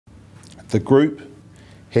The group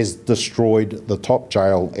has destroyed the top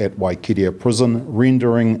jail at Waikeria Prison,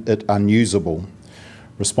 rendering it unusable.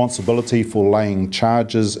 Responsibility for laying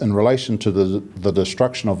charges in relation to the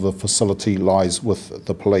destruction of the facility lies with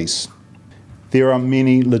the police. There are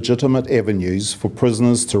many legitimate avenues for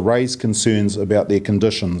prisoners to raise concerns about their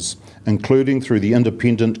conditions, including through the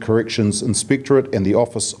Independent Corrections Inspectorate and the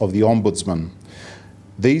Office of the Ombudsman.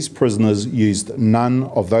 These prisoners used none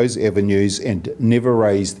of those avenues and never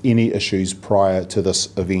raised any issues prior to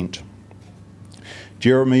this event.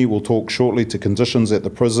 Jeremy will talk shortly to conditions at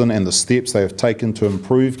the prison and the steps they have taken to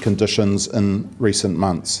improve conditions in recent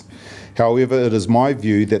months. However, it is my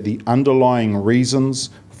view that the underlying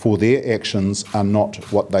reasons for their actions are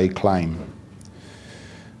not what they claim.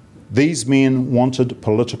 These men wanted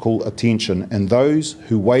political attention, and those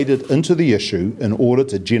who waded into the issue in order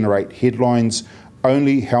to generate headlines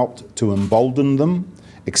only helped to embolden them,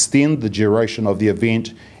 extend the duration of the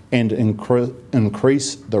event, and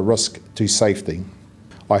increase the risk to safety.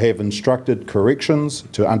 I have instructed corrections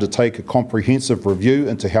to undertake a comprehensive review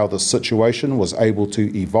into how the situation was able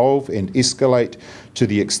to evolve and escalate to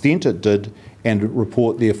the extent it did, and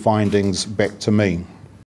report their findings back to me.